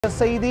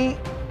செய்தி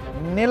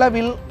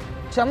நிலவில்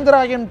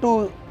சந்திராயன் 2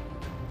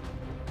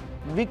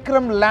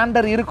 விக்ரம்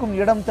லேண்டர் இருக்கும்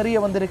இடம் தெரிய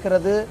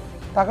வந்திருக்கிறது.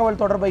 தகவல்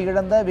தொடர்பை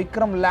இழந்த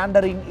விக்ரம்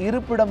லேண்டரின்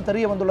இருப்பிடம்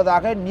தெரிய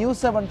வந்துள்ளதாக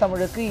நியூஸ் 7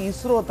 தமிழுக்கு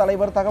இஸ்ரோ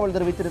தலைவர் தகவல்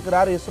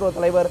தெரிவித்திருக்கிறார். இஸ்ரோ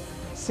தலைவர்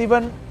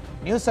சிவன்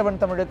நியூஸ்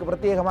 7 தமிழுக்கு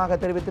பிரத்யேகமாக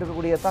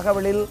தெரிவித்திருக்கக்கூடிய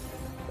தகவலில்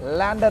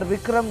லேண்டர்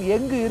விக்ரம்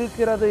எங்கு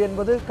இருக்கிறது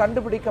என்பது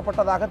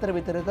கண்டுபிடிக்கப்பட்டதாக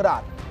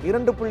தெரிவித்திருக்கிறார்.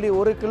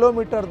 2.1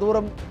 கிலோமீட்டர்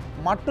தூரம்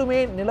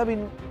மட்டுமே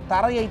நிலவின்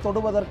தரையை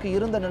தொடுவதற்கு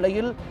இருந்த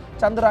நிலையில்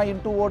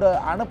சந்திராயன் 2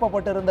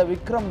 அனுப்பப்பட்டிருந்த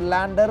விக்ரம்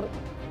லேண்டர்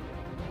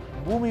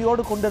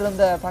பூமியோடு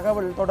கொண்டிருந்த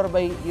தகவல்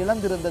தொடர்பை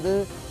இழந்திருந்தது.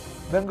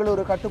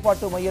 பெங்களூரு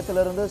கட்டுப்பாட்டு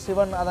மையத்திலிருந்து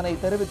சிவன் அதனை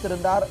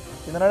தெரிவித்திருந்தார்.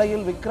 இந்த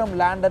நிலையில் விக்ரம்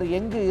லேண்டர்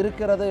எங்கு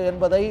இருக்கிறது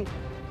என்பதை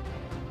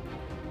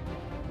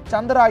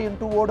சந்திராயன்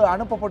 2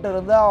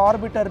 அனுப்பப்பட்டிருந்த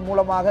ஆர்பிட்டர்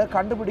மூலமாக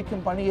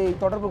கண்டுபிடிக்கும் பணியை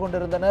தொடர்பு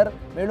கொண்டிருந்தனர்.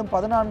 மேலும்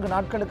 14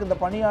 நாட்களுக்கு இந்த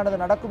பணியானது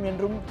நடக்கும்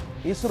என்றும்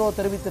இஸ்ரோ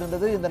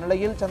தெரிவித்திருந்தது. இந்த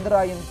நிலையில்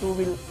சந்திராயன்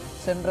 2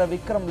 சென்ற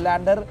விக்ரம்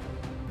லேண்டர்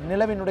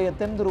நிலவினுடைய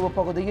தென் துருவ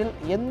பகுதியில்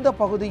எந்த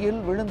பகுதியில்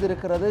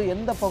விழுந்திருக்கிறது,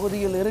 எந்த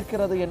பகுதியில்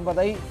இருக்கிறது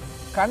என்பதை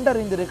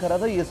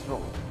கண்டறிந்திருக்கிறது இஸ்ரோ.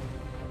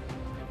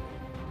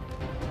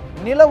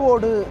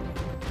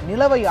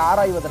 நிலவை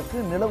ஆராய்வதற்கு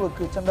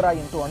நிலவுக்கு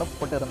சந்திராயன் 2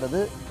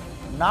 அனுப்பப்பட்டிருந்தது.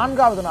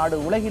 4வது நாடு,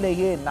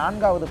 உலகிலேயே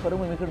 4வது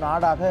பெருமைமிகு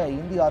நாடாக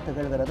இந்தியா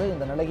திகழ்கிறது.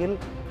 இந்த நிலையில்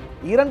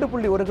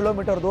 2.1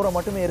 கிலோமீட்டர் தூரம்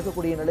மட்டுமே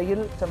இருக்கக்கூடிய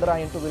நிலையில்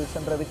சந்திராயன் 2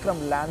 சென்ற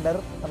விக்ரம் லேண்டர்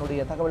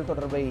தன்னுடைய தகவல்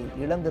தொடர்பை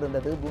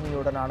இழந்திருந்தது.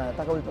 பூமியுடனான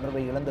தகவல்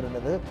தொடர்பை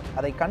இழந்திருந்தது.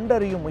 அதை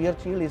கண்டறியும்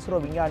முயற்சியில் இஸ்ரோ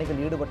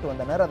விஞ்ஞானிகள் ஈடுபட்டு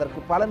வந்தனர்.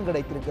 அதற்கு பலன்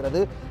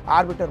கிடைத்திருக்கிறது.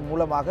 ஆர்பிட்டர்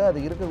மூலமாக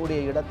அது இருக்கக்கூடிய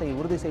இடத்தை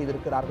உறுதி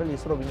செய்திருக்கிறார்கள்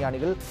இஸ்ரோ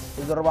விஞ்ஞானிகள்.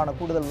 இது தொடர்பான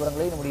கூடுதல்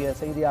விவரங்களை நம்முடைய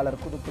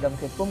செய்தியாளர் குதுப்பிடம்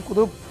கேட்போம்.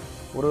 குதுப்,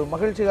 ஒரு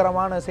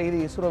மகிழ்ச்சிகரமான செய்தி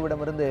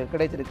இஸ்ரோவிடமிருந்து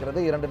கிடைத்திருக்கிறது.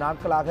 2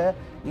 நாட்களாக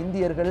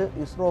இந்தியர்கள்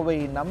இஸ்ரோவை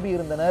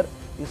நம்பியிருந்தனர்,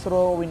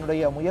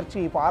 இஸ்ரோவினுடைய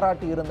முயற்சியை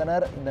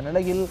பாராட்டியிருந்தனர். இந்த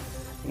நிலையில்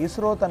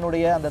இஸ்ரோ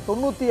தன்னுடைய அந்த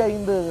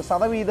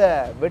 95%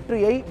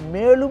 வெற்றியை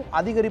மேலும்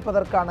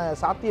அதிகரிப்பதற்கான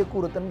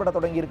சாத்தியக்கூறு தென்பட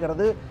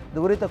தொடங்கியிருக்கிறது. இது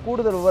குறித்த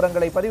கூடுதல்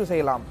விவரங்களை பதிவு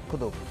செய்யலாம்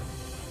குது.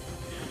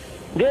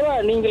 தேவா,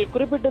 நீங்கள்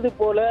குறிப்பிட்டது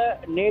போல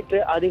நேற்று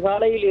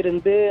அதிகாலையில்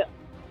இருந்து,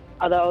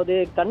 அதாவது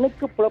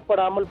கண்ணுக்கு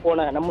புலப்படாமல்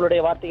போன,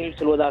 நம்மளுடைய வார்த்தைகளில்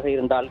சொல்வதாக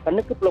இருந்தால்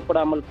கண்ணுக்கு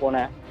புலப்படாமல் போன,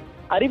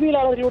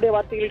 அறிவியலாளர்களுடைய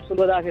வார்த்தைகளில்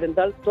சொல்வதாக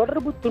இருந்தால்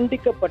தொடர்பு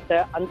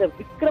துண்டிக்கப்பட்ட அந்த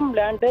விக்ரம்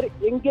லேண்டர்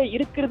எங்கே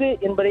இருக்கிறது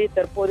என்பதை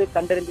தற்போது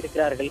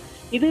கண்டறிந்திருக்கிறார்கள்.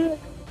 இது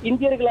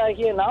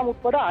இந்தியர்களாகிய நாம்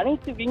உட்பட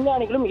அனைத்து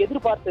விஞ்ஞானிகளும்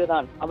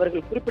எதிர்பார்த்ததுதான்.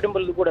 அவர்கள் குறிப்பிடும்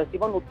பொழுது கூட,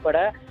 சிவன் உட்பட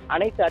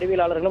அனைத்து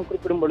அறிவியலாளர்களும்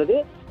குறிப்பிடும் பொழுது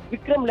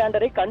விக்ரம்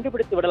லேண்டரை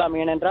கண்டுபிடித்து விடலாம்,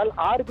 ஏனென்றால்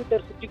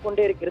ஆர்பிட்டர் சுற்றி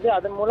கொண்டே இருக்கிறது,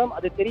 அதன் மூலம்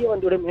அது தெரிய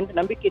வந்துவிடும் என்று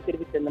நம்பிக்கை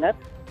தெரிவித்திருந்தனர்.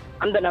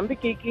 அந்த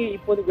நம்பிக்கைக்கு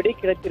இப்போது விடை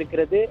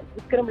கிடைத்திருக்கிறது.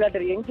 விக்ரம்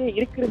லேண்டர் எங்கே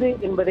இருக்கிறது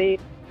என்பதை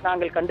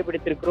நாங்கள்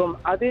கண்டுபிடித்திருக்கிறோம்.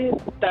 அது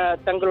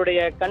தங்களுடைய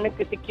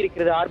கண்ணுக்கு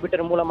சிக்கியிருக்கிறது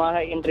ஆர்பிட்டர்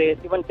மூலமாக என்று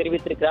சிவன்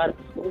தெரிவித்திருக்கிறார்.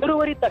 ஒரு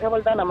வரி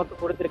தகவல் தான் நமக்கு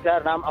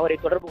கொடுத்திருக்கிறார். நாம் அவரை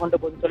தொடர்பு கொண்ட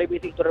போது,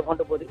 தொலைபேசியில் தொடர்பு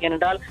கொண்ட போது,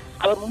 ஏனென்றால்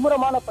அவர்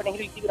மும்முரமான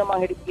பணிகளில்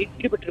தீவிரமாக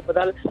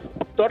ஈடுபட்டிருப்பதால்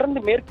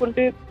தொடர்ந்து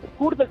மேற்கொண்டு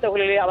கூடுதல்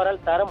தகவல்களை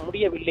அவரால் தர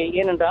முடியவில்லை.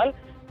 ஏனென்றால்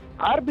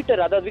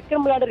ஆர்பிட்டர், அதாவது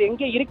விக்ரம் லேண்டர்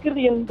எங்கே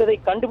இருக்கிறது என்பதை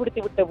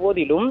கண்டுபிடித்து விட்ட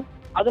போதிலும்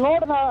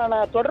அதனுடனான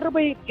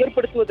தொடர்பை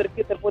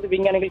ஏற்படுத்துவதற்கு தற்போது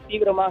விஞ்ஞானிகள்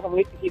தீவிரமாக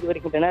முயற்சி செய்து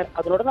வருகின்றனர்.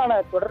 அதனுடனான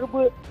தொடர்பு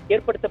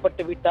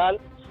ஏற்படுத்தப்பட்டு விட்டால்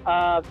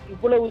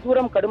இவ்வளவு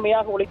தூரம்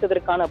கடுமையாக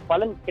உழைத்ததற்கான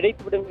பலன்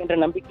கிடைத்துவிடும் என்ற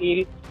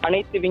நம்பிக்கையில்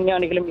அனைத்து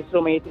விஞ்ஞானிகளும்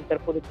இஸ்ரோ மையத்தில்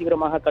தற்போது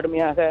தீவிரமாக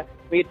கடுமையாக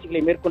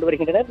முயற்சிகளை மேற்கொண்டு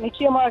வருகின்றனர்.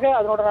 நிச்சயமாக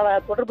அதனுடனான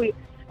தொடர்பு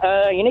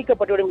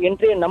இணைக்கப்பட்டுவிடும்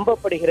என்றே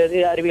நம்பப்படுகிறது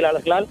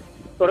அறிவியலாளர்களால்.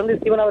 தொடர்ந்து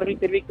சிவன்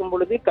அவர்கள் தெரிவிக்கும்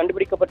பொழுது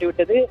கண்டுபிடிக்கப்பட்டு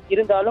விட்டது,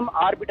 இருந்தாலும்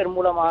ஆர்பிட்டர்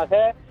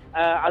மூலமாக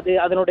அது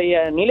அதனுடைய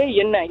நிலை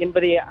என்ன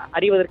என்பதை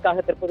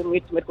அறிவதற்காக தற்போது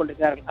முயற்சி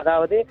மேற்கொண்டிருக்கிறார்கள்.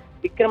 அதாவது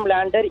விக்ரம்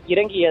லேண்டர்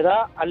இறங்கியதா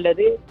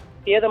அல்லது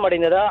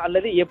சேதமடைந்ததா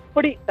அல்லது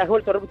எப்படி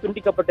தகவல் தொடர்பு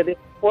துண்டிக்கப்பட்டது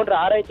போன்ற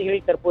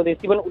ஆராய்ச்சிகளில் தற்போது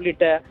சிவன்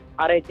உள்ளிட்ட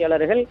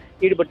ஆராய்ச்சியாளர்கள்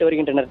ஈடுபட்டு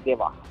வருகின்றனர்.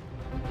 தேவா,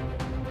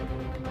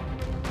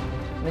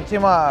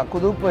 நிச்சயமா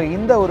குதுப்,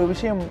 இந்த ஒரு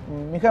விஷயம்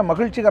மிக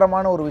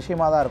மகிழ்ச்சிகரமான ஒரு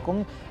விஷயமா தான்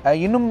இருக்கும்.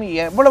 இன்னும்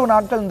எவ்வளவு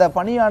நாட்கள் இந்த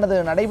பணியானது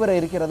நடைபெற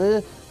இருக்கிறது?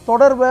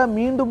 தொடர்பை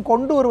மீண்டும்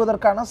கொண்டு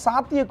வருவதற்கான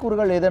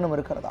சாத்தியக்கூறுகள் ஏதேனும்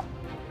இருக்கிறதா?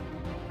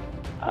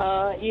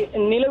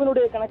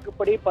 நிலவினுடைய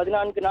கணக்குப்படி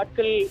 14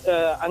 நாட்கள்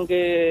அங்கு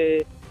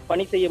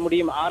பணி செய்ய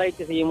முடியும்,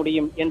 ஆராய்ச்சி செய்ய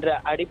முடியும் என்ற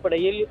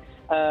அடிப்படையில்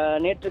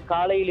நேற்று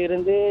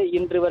காலையிலிருந்து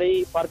இன்று வரை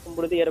பார்க்கும்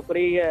பொழுது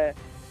ஏறக்குறைய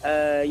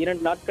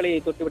 2 நாட்களை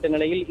தொட்டுவிட்ட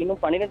நிலையில்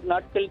இன்னும் 12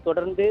 நாட்கள்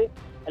தொடர்ந்து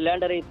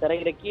லேண்டரை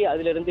தரையிறக்கி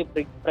அதிலிருந்து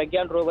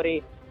பிரக்யான் ரோவரை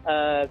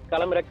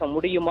களமிறக்க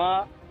முடியுமா,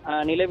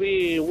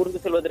 நிலவில்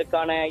ஊர்ந்து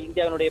செல்வதற்கான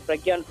இந்தியாவினுடைய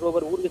பிரக்யான்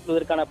ரோவர் ஊர்ந்து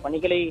செல்வதற்கான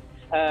பணிகளை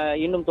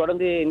இன்னும்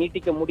தொடர்ந்து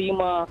நீட்டிக்க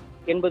முடியுமா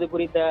என்பது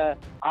குறித்த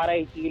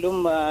ஆராய்ச்சியிலும்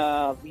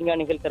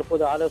விஞ்ஞானிகள்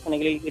தற்போது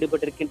ஆலோசனைகளில்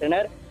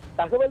ஈடுபட்டிருக்கின்றனர்.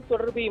 தகவல்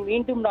தொடர்பை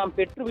மீண்டும் நாம்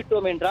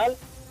பெற்றுவிட்டோம் என்றால்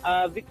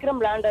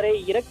விக்ரம் லேண்டரை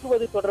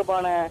இறக்குவது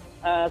தொடர்பான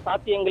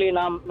சாத்தியங்களை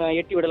நாம்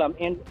எட்டிவிடலாம்.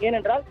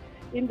 ஏனென்றால்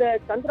இந்த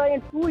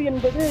சந்திராயன் 2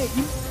 என்பது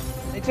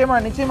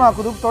நிச்சயமா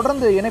குதுப்,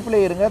 தொடர்ந்து இணைப்பிலே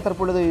இருங்க.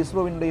 தற்பொழுது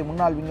இஸ்ரோவினுடைய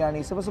முன்னாள் விஞ்ஞானி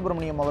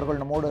சிவசுப்ரமணியம் அவர்கள்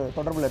நம்மோடு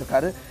தொடர்பில்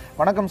இருக்காரு.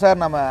 வணக்கம் சார்.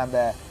 நம்ம அந்த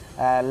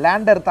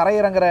லேண்டர்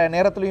தரையிறங்குற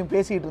நேரத்துலையும்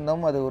பேசிகிட்டு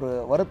இருந்தோம். அது ஒரு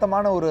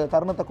வருத்தமான ஒரு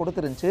தருணத்தை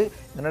கொடுத்துருந்துச்சு.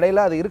 இந்த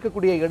நிலையில் அது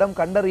இருக்கக்கூடிய இடம்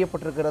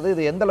கண்டறியப்பட்டிருக்கிறது.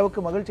 இது எந்த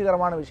அளவுக்கு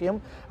மகிழ்ச்சிகரமான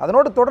விஷயம்,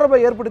 அதனோட தொடர்பை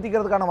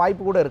ஏற்படுத்திக்கிறதுக்கான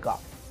வாய்ப்பு கூட இருக்கா?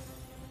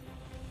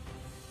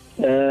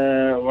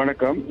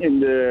 வணக்கம்.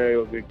 இந்த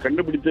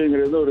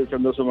கண்டுபிடித்ததுங்கிறது ஒரு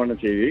சந்தோஷமான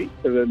செய்தி.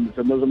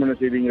 சந்தோஷமான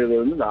செய்திங்கிறது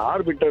வந்து இந்த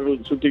ஆர்பிட்டர்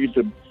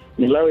சுத்திக்கிட்டு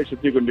நிலாவை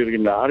சுத்தி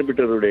கொண்டிருக்கின்ற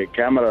ஆர்பிட்டருடைய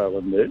கேமரா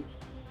வந்து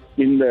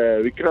இந்த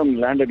விக்ரம்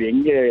லேண்டர்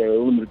எங்கே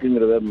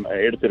விழுந்திருக்குங்கிறத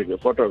எடுத்திருக்கு,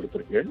 போட்டோ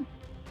எடுத்திருக்கு.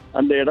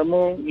 அந்த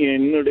இடமும்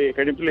என்னுடைய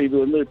கணிப்பில் இது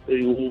வந்து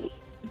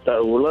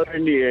உள்ள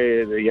வேண்டிய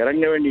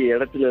இறங்க வேண்டிய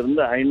இடத்துல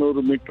இருந்து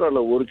 500 மீட்டர்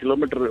அல்ல 1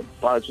 கிலோமீட்டர்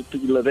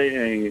சுத்துக்குள்ளதே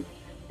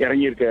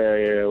இறங்கியிருக்க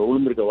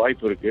விழுந்திருக்க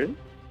வாய்ப்பு இருக்கு.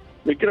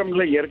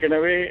 விக்ரம்ல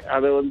ஏற்கனவே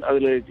அதை வந்து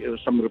அதுல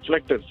சம்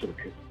ரிஃப்ளெக்டர்ஸ்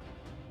இருக்கு.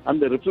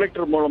 அந்த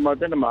ரிஃப்ளெக்டர் மூலமா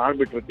தான் நம்ம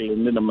ஆர்பிட்டர்கள்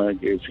இருந்து நம்ம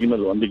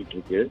சிக்னல் வந்துகிட்டு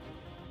இருக்கு.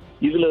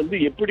 இதுல வந்து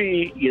எப்படி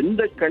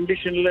எந்த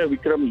கண்டிஷன்ல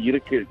விக்ரம்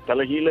இருக்கு,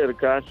 தலைகீழ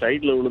இருக்கா,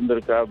 சைட்ல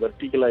விழுந்திருக்கா,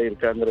 வெர்டிகலா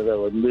இருக்காங்கிறத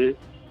வந்து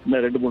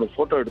இன்னும் 2-3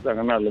 போட்டோ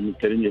எடுத்தாங்கன்னா அதுல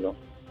இருந்து தெரிஞ்சிடும்.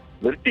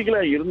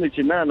 வெர்டிகலா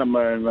இருந்துச்சுன்னா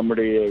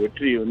நம்முடைய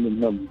வெற்றி வந்து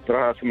இன்னும்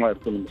பிரகாசமா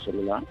இருக்குன்னு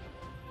சொல்லலாம்.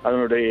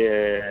 அதனுடைய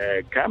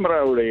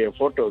கேமராவுடைய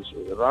போட்டோஸ்,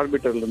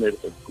 ஆர்பிட்டர்ல இருந்து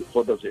எடுத்த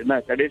போட்டோஸ், ஏன்னா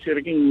கடைசி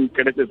வரைக்கும்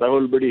கிடைத்த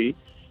தகவல் படி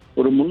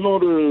ஒரு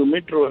 300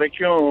 மீட்டர்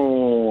வரைக்கும்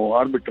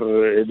ஆர்பிட்டர்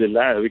இது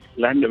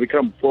லேண்ட்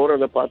விக்ரம்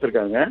போறதை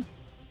பார்த்துருக்காங்க.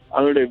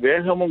 அதனுடைய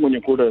வேகமும்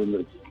கொஞ்சம் கூட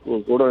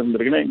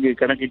இருந்திருக்குன்னா இங்க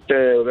கணக்கிட்ட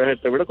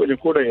வேகத்தை விட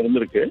கொஞ்சம் கூட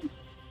இருந்திருக்கு.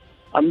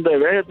 அந்த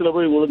வேகத்துல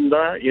போய்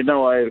விழுந்தா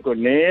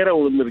என்னவாயிருக்கும், நேரம்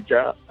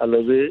விழுந்துருச்சா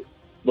அல்லது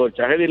இப்போ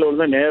சகதியில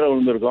விழுந்தா நேரம்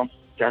விழுந்திருக்கும்,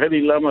 சகதி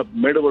இல்லாம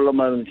மேடு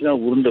பள்ளமா இருந்துச்சுன்னா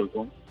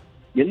உருண்டிருக்கும்.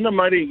 எந்த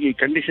மாதிரி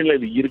கண்டிஷன்ல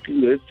இது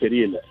இருக்குங்கிறது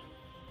தெரியல.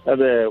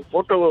 அதை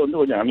போட்டோவை வந்து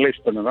கொஞ்சம்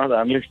அனலைஸ் பண்ணணும். அதை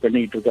அனலைஸ்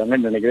பண்ணிக்கிட்டு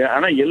இருக்காங்கன்னு நினைக்கிறேன்.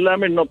 ஆனா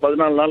எல்லாமே இன்னும்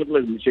 14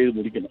 நாளுக்குள்ள செய்து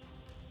முடிக்கணும்.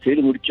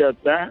 செய்து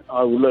முடிச்சாதான்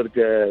உள்ள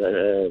இருக்க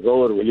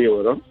ரோவர் வெளியே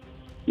வரும்.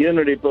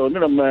 இதனுடைய இப்போ வந்து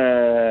நம்ம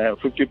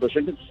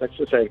 50%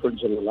 சக்சஸ்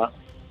ஆயிருக்குன்னு சொல்லலாம்.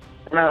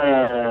 ஆனா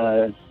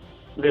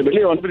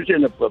வெளியே வந்துருச்சு,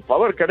 இந்த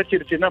பவர்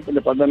கிடைச்சிருச்சுன்னா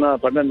இந்த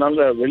 12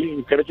 நாள்ல வெளியே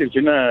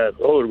கிடைச்சிருச்சுன்னா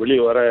ரோவர்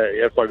வெளியே வர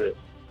ஏற்பாடு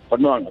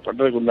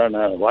பண்றதுக்கு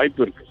உண்டான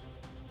வாய்ப்பு இருக்கு.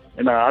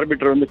 ஏன்னா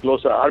ஆர்பிட்டர் வந்து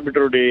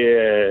ஆர்பிட்டருடைய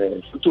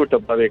சுற்றுவட்ட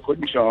பாதையை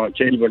கொஞ்சம்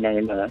சேஞ்ச்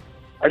பண்ணாங்கன்னா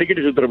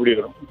அடிக்கடி சுற்றுறபடி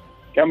வரும்.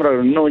 கேமரா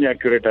இன்னும் கொஞ்சம்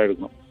அக்யூரேட்டா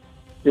இருக்கும்.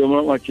 இது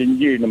மூலமா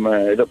செஞ்சு நம்ம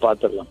இதை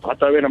பார்த்துடலாம்.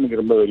 பார்த்தாவே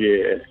நமக்கு ரொம்ப பெரிய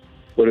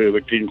ஒரு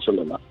வெற்றின்னு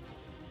சொல்லலாம்.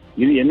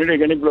 இது என்னுடைய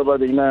கணிப்புல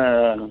பாத்தீங்கன்னா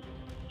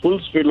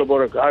ஃபுல் ஸ்பீட்ல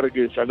போற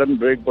காருக்கு சடன்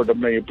பிரேக்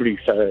போட்டோம்னா எப்படி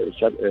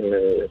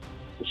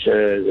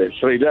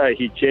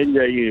இதாகி சேஞ்ச்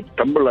ஆகி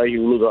டம்பிள் ஆகி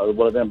விழுதோ அது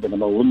போலதான் இப்ப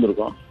நம்ம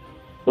விழுந்திருக்கோம்.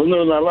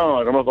 விழுந்ததுனாலும்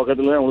ரொம்ப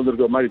பக்கத்துல தான்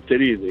விழுந்திருக்க மாதிரி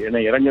தெரியுது. ஏன்னா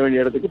இறங்க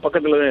வேண்டிய இடத்துக்கு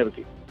பக்கத்துல தான்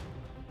இருக்கு.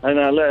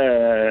 அதனால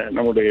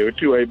நம்முடைய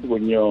வெற்றி வாய்ப்பு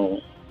கொஞ்சம்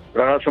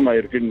பிரகாசமா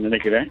இருக்குன்னு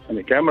நினைக்கிறேன்.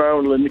 அந்த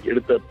கேமராவில் இருந்து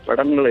எடுத்த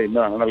படங்களை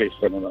இன்னும்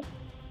அனலைஸ் பண்ணணும்.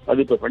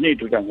 அது இப்ப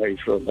பண்ணிட்டு இருக்காங்க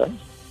ISROல.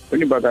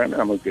 பண்ணி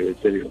பார்த்தாங்கன்னா நமக்கு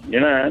தெரியும்.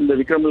 ஏன்னா இந்த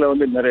விக்ரம்ல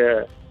வந்து நிறைய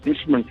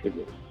இன்ஸ்ட்ருமெண்ட்ஸ்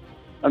இருக்கு.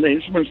 அந்த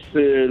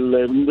இன்ஸ்ட்ருமெண்ட்ஸ்ல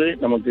இருந்து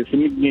நமக்கு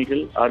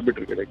சிக்னல்கள்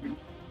ஆர்பிட்டர் கிடைக்கும்.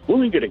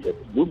 பூமி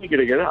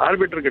கிடைக்காது,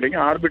 ஆர்பிட்டர்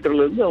கிடைக்கும்.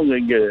 ஆர்பிட்டர்ல இருந்து அவங்க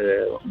இங்க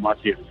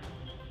மாற்றிடுது.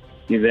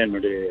 இதுதான்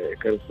என்னுடைய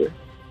கருத்து.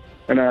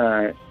 ஏன்னா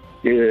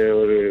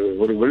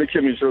ஒரு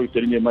வெளிச்சம் இஸ்ரோவுக்கு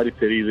தெரிஞ்ச மாதிரி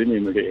தெரியுதுன்னு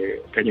என்னுடைய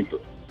கணிப்பு.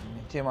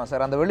 நிச்சயமா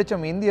சார், அந்த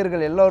வெளிச்சம்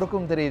இந்தியர்கள்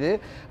எல்லோருக்கும் தெரியுது.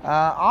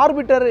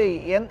 ஆர்பிட்டர்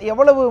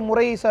எவ்வளவு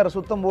முறை சார்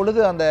சுத்தம்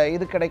பொழுது அந்த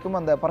இது கிடைக்கும்?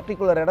 அந்த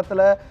பர்டிகுலர்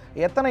இடத்துல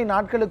எத்தனை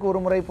நாட்களுக்கு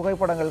ஒரு முறை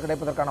புகைப்படங்கள்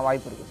கிடைப்பதற்கான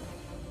வாய்ப்பு இருக்கு சார்?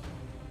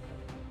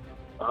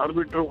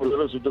 ஆர்பிட்டர் ஒரு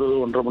தடவை சுற்றுறது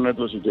 1.5 மணி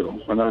நேரத்தில் சுற்றிடும்.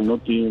 ஆனால்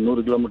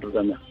 100 கிலோமீட்டர்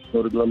தானே,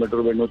 100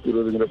 கிலோமீட்டர்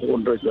 120ங்கிறப்ப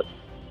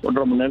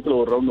 1.5 மணி நேரத்தில்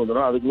ஒரு ரவுண்ட்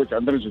வந்துடும். அதுக்குள்ளே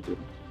சந்திரன்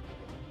சுற்றிடும்.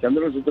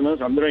 சந்திரன் சுற்றினா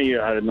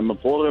சந்திரன் நம்ம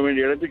போக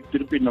வேண்டிய இடத்துக்கு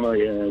திருப்பி நம்ம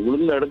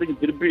விழுந்த இடத்துக்கு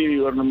திருப்பி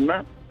வரணும்னா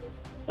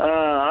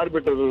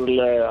ஆர்பிட்டர்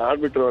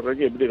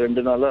வர்றதுக்கு எப்படி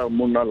 2 நாளா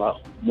 3 நாள்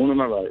ஆகும். 3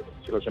 நாள் ஆகும்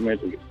சில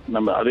சமயத்துக்கு.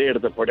 நம்ம அதே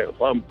இடத்த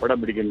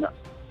படம் பிடிக்கணும்னா.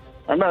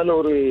 ஆனால்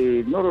அதில்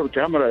இன்னொரு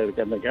கேமரா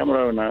இருக்கு. அந்த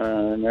கேமராவை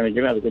நான்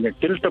நினைக்கிறேன் அது கொஞ்சம்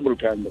டில்டபிள்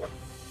கேமரா.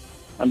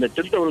 அந்த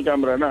டில்டபிள்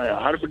கேமரானா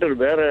ஆர்பிட்டர்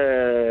வேற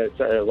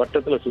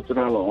வட்டத்தில்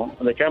சுற்றினாலும்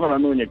அந்த கேமரா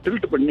வந்து கொஞ்சம்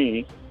டில்ட் பண்ணி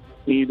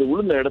இது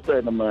விழுந்த இடத்த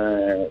நம்ம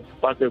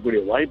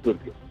பார்க்கக்கூடிய வாய்ப்பு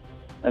இருக்கு.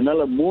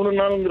 அதனால 3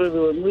 நாளுங்கிறது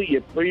வந்து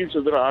எப்பயும்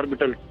சுற்றுற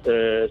ஆர்பிட்டல்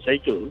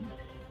சைக்கிள்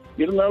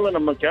இருந்தாலும்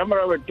நம்ம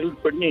கேமராவை டில்ட்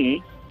பண்ணி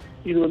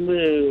இது வந்து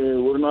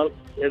ஒரு நாள்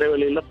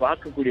இடைவெளியில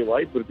பார்க்கக்கூடிய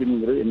வாய்ப்பு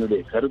இருக்குங்கிறது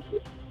என்னுடைய கருத்து.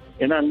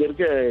 ஏன்னா அங்க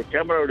இருக்க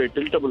கேமராவுடைய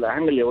டில்டபிள்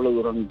ஆங்கிள் எவ்வளவு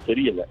தூரம்னு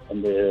தெரியல.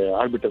 அந்த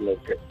ஆர்பிட்டர்ல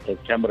இருக்க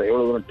கேமரா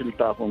எவ்வளவு தூரம்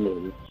டில்ட்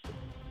ஆகுங்கிறது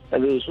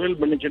அது சுயல்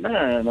பண்ணிச்சுன்னா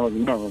நமக்கு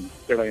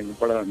இன்னும்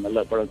படம் நல்ல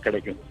படம்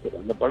கிடைக்கும்.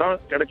 அந்த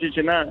படம்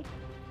கிடைச்சிச்சுன்னா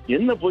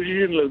என்ன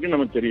பொசிஷன்ல இருக்குன்னு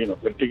நமக்கு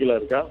தெரியணும். வெர்டிகலா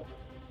இருக்கா,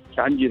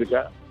 சாஞ்சி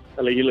இருக்கா,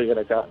 தலைகீழ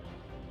கிடக்கா.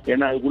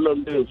 ஏன்னா அதுக்குள்ள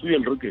வந்து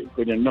ஃபியூயல் இருக்கு.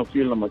 கொஞ்சம் இன்னும்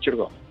ஃபியூல் நம்ம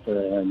வச்சிருக்கோம்.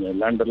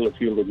 லேண்டர்ல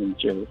ஃபியூல் கொஞ்சம்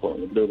மிச்சம் இருக்கும்.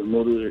 ஒரு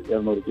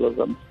 100-200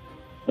 கிலோகிராம்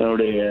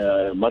அதனுடைய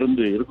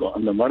மருந்து இருக்கும்.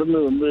 அந்த மருந்து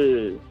வந்து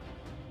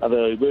அதை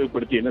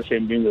உபயோகப்படுத்தி என்ன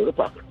செய்ய முடியுங்கிறத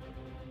பார்க்கணும்.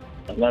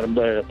 அதெல்லாம்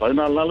ரொம்ப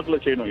 14 நாளுக்குள்ள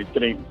செய்யணும்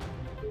இத்தனையும்.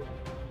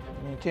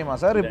 நிச்சயமா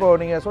சார். இப்போ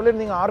நீங்க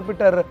சொல்லியிருந்தீங்க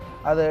ஆர்பிட்டர்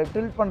அதை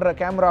டில்ட் பண்ற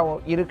கேமரா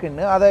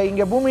இருக்குன்னு. அதை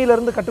இங்க பூமியில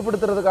இருந்து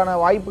கட்டுப்படுத்துறதுக்கான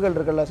வாய்ப்புகள்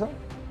இருக்குல்ல சார்?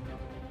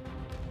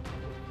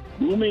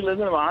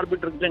 பூமியிலேருந்து நம்ம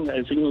ஆர்பிட்டருக்கு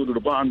தான் சிக்னல்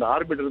கொடுப்போம். அந்த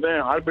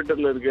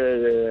ஆர்பிட்டரில் இருக்க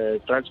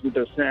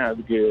டிரான்ஸ்மிட்டர்ஸ் தான்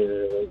அதுக்கு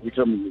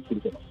விக்ரமுக்கு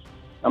கொடுக்கணும்.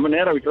 நம்ம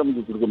நேராக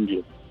விக்ரமுக்கு கொடுக்க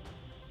முடியாது.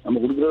 நம்ம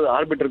கொடுக்குறது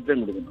ஆர்பிட்டருக்கு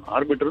தான் கொடுக்கணும்.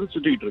 ஆர்பிட்டர்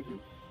சுற்றிக்கிட்டு இருக்கு.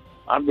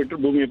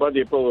 ஆர்பிட்டர் பூமியை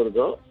பார்த்து எப்போ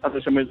வருதோ அந்த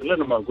சமயத்தில்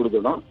நம்ம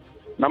கொடுக்கணும்.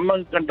 நம்ம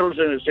கண்ட்ரோல்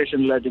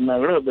ஸ்டேஷன் இல்லாட்டினா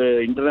கூட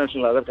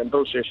இன்டர்நேஷனல் அதர்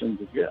கண்ட்ரோல் ஸ்டேஷன்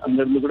இருக்கு,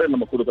 அங்கேருந்து கூட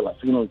நம்ம கொடுக்கலாம்,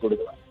 சிக்னல்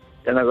கொடுக்கலாம்.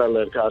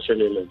 கனடாவில் இருக்கு,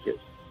 ஆஸ்திரேலியாவில் இருக்கு,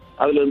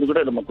 அதுலேருந்து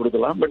கூட நம்ம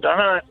கொடுக்கலாம். பட்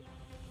ஆனால்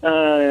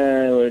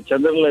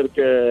சந்திரனில்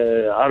இருக்க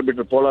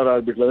ஆர்பிட்டர் போலார்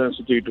ஆர்பிட்டில் தான்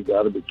சுற்றிக்கிட்டு இருக்கு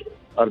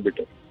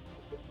ஆர்பிட்டர்.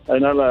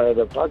 அதனால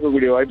அதை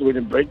பார்க்கக்கூடிய வாய்ப்பு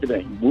கொஞ்சம் பிரைட்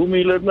தான்.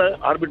 பூமியிலேருந்து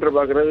ஆர்பிட்டர்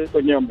பார்க்கறது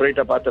கொஞ்சம்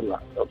பிரைட்டாக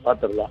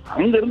பார்த்துடலாம்.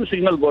 அங்கேருந்து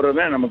சிக்னல்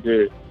போகிறதே நமக்கு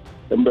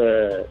ரொம்ப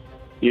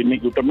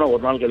இன்னைக்கு விட்டோம்னா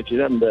ஒரு நாள் கழிச்சு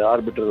தான் அந்த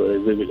ஆர்பிட்டர்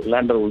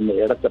லேண்டர் உள்ள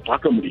இடத்த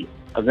பார்க்க முடியும்.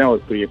 அதுதான்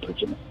ஒரு பெரிய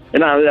பிரச்சனை.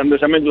 ஏன்னா அது அந்த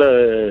சமயத்தில்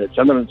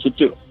சந்திரன்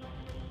சுற்றிடும்,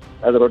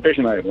 அது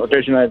ரொட்டேஷன்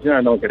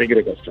ஆயிடுச்சுன்னா நமக்கு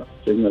கிடைக்கிற கஷ்டம்,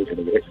 சிக்னல்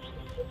கிடைக்கிற கஷ்டம்.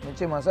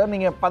 நிச்சயமா சார்.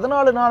 நீங்கள்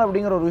 14 நாள்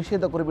அப்படிங்கிற ஒரு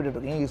விஷயத்தை குறிப்பிட்டு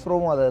இருக்கீங்க,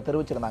 இஸ்ரோவும் அதை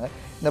தெரிவிச்சிருந்தாங்க.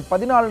 இந்த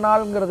 14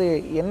 நாளுங்கிறது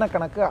என்ன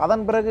கணக்கு,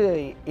 அதன் பிறகு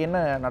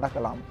என்ன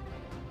நடக்கலாம்?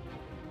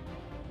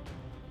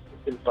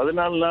 14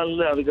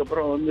 நாள்ல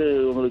அதுக்கப்புறம்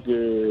உங்களுக்கு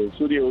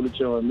சூரிய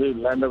வெளிச்சம்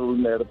லேண்டர்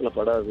உள்ள இடத்துல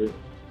படாது.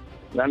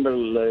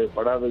 லேண்டர்ல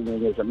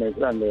படாதுங்கிற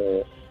சமயத்தில் அந்த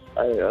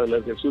அதில்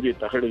இருக்க சூரிய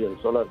தகடுகள்,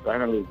 சோலார்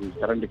பேனலுக்கு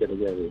கரண்ட்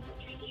கிடைக்காது.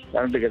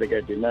 கரண்ட்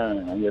கிடைக்காட்டின்னா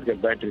அங்கே இருக்க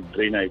பேட்டரி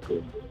ட்ரெயின்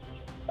ஆகிக்கும்.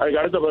 அதுக்கு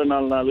அடுத்த 14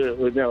 நாள்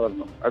தான்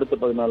வரணும். அடுத்த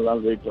 14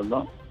 நாள் வெயிட்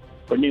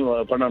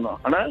பண்ணணும்.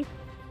 ஆனால்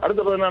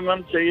அடுத்த 14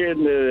 நாள் செய்ய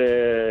இந்த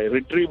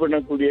ரிட்ரீவ்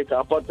பண்ணக்கூடிய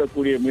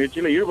காப்பாற்றக்கூடிய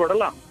முயற்சியில்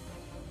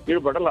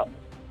ஈடுபடலாம்.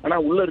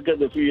 ஆனால் உள்ளே இருக்க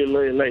அந்த ஃபியூயல்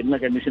எல்லாம்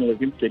என்ன கண்டிஷனில்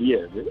இருக்குன்னு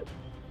தெரியாது.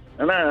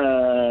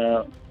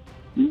 ஆனால்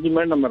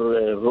இனிமேல் நம்ம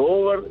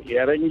ரோவர்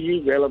இறங்கி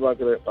வேலை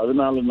பார்க்குற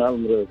 14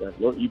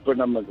 நாள்ங்கிறதுக்காக இப்போ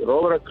நம்ம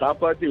ரோவரை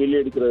காப்பாற்றி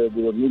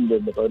வெளியெடுக்கிறது இந்த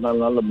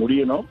 14 நாளில்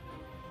முடியணும்.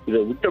 இதை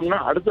விட்டோம்னா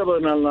அடுத்த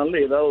 14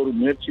 நாளில் ஏதாவது ஒரு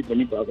முயற்சி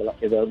பண்ணி பார்க்கலாம்.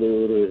 ஏதாவது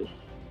ஒரு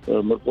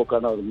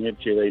முற்போக்கான ஒரு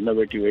முயற்சி, ஏதாவது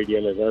இன்னோவேட்டிவ்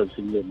ஐடியாவில் ஏதாவது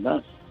செஞ்சோம்னா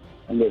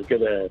அங்கே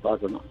இருக்கிறத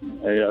பார்க்கணும்.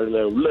 அதில்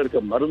உள்ளே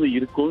இருக்க மருந்து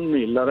இருக்கும்னு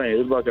எல்லாரும்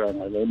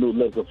எதிர்பார்க்குறாங்க. அதில்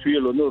உள்ளே இருக்க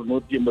ஃபியூயல் ஒரு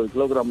 180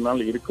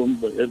 கிலோகிராம்னால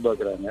இருக்கும்னு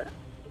எதிர்பார்க்குறாங்க.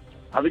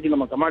 அதுக்கு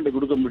நம்ம கமாண்டு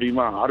கொடுக்க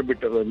முடியுமா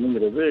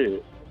ஆர்பிட்டர்ங்கிறது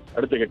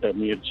அடுத்த கட்ட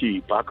முயற்சி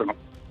பார்க்கணும்.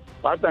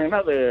 பார்த்தாங்கன்னா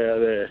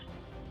அதை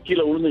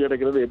கீழே உளுந்து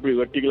கிடக்கிறது எப்படி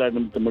வெர்டிகலாக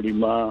நிறுத்த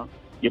முடியுமா,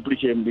 எப்படி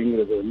செய்ய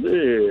முடியுங்கிறது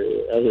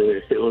அது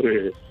ஒரு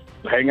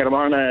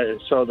பயங்கரமான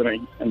சோதனை.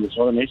 அந்த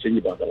சோதனையை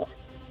செஞ்சு பார்க்கலாம்.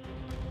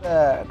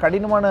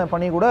 கடினமான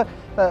பணி கூட.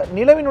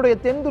 நிலவினுடைய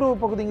தென்துருவ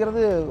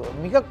பகுதிங்கிறது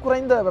மிக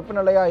குறைந்த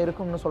வெப்பநிலையாக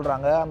இருக்கும்னு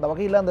சொல்கிறாங்க. அந்த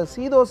வகையில் அந்த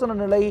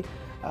சீதோசன நிலை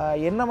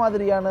என்ன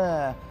மாதிரியான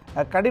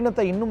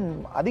கடினத்தை இன்னும்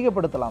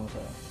அதிகப்படுத்தலாம்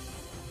சார்?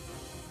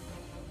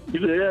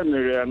 இது அங்கே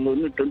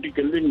 20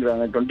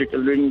 கெல்வின்ங்கிறாங்க. 20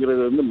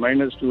 கெல்வின்ங்கிறது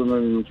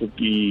 -250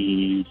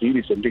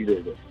 டிகிரி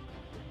சென்டிகிரேடு.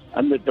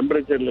 அந்த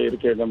டெம்பரேச்சரில்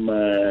இருக்க நம்ம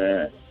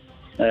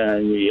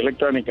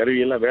எலக்ட்ரானிக்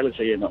கருவியெல்லாம் வேலை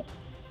செய்யணும்.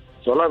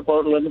 சோலார்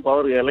பவர்லேருந்து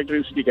பவர்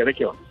எலக்ட்ரிசிட்டி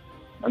கிடைக்கும்.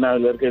 ஆனால்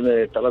அதில் இருக்க இந்த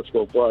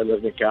டெலஸ்கோப்போ, அதில்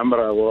இருக்க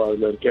கேமராவோ,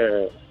 அதில் இருக்க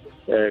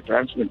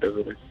டிரான்ஸ்மிட்டர்,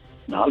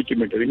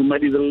 ஆல்கிமீட்டர், இது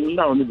மாதிரி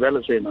இதெல்லாம்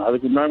வேலை செய்யணும்.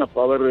 அதுக்கு உண்டான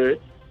பவர்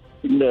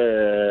இந்த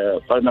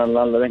 14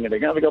 நாளில் தான்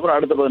கிடைக்கும். அதுக்கப்புறம்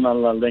அடுத்த 14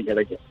 நாள் தான்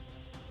கிடைக்கும்.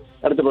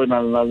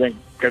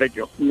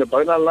 இந்த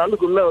 14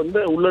 நாளுக்குள்ள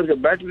உள்ள இருக்க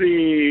பேட்டரி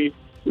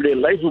உடைய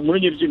லைஃப்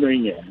முடிஞ்சிருச்சுன்னு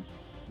வைங்க.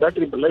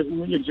 பேட்டரி இப்போ லைஃப்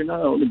முடிஞ்சிருச்சுன்னா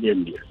ஒன்றும் செய்ய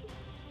முடியாது.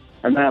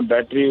 ஆனால்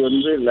பேட்டரி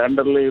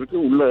லேண்டர்ல இருக்கு,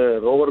 உள்ள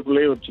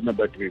ரோவருக்குள்ளேயே ஒரு சின்ன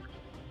பேட்டரி இருக்கு.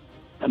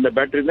 அந்த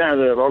பேட்டரி தான்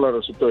அதை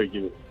ரோலரை சுத்த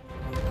வைக்குது.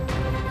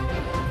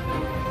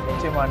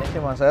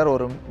 நிச்சயமா சார்.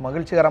 ஒரு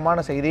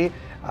மகிழ்ச்சிகரமான செய்தி.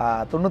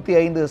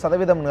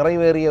 95%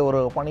 நிறைவேறிய ஒரு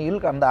பணியில்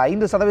அந்த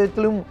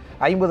 5%த்திலும்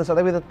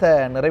 50%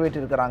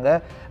 நிறைவேற்றியிருக்கிறாங்க.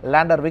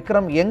 லேண்டர்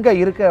விக்ரம் எங்கே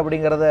இருக்குது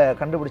அப்படிங்கிறத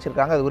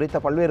கண்டுபிடிச்சிருக்காங்க. அது குறித்த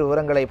பல்வேறு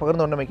விவரங்களை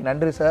பகிர்ந்து கொண்டமைக்கு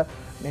நன்றி சார்.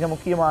 மிக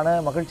முக்கியமான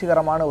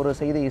மகிழ்ச்சிகரமான ஒரு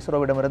செய்தி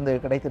இஸ்ரோவிடமிருந்து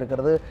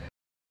கிடைத்திருக்கிறது.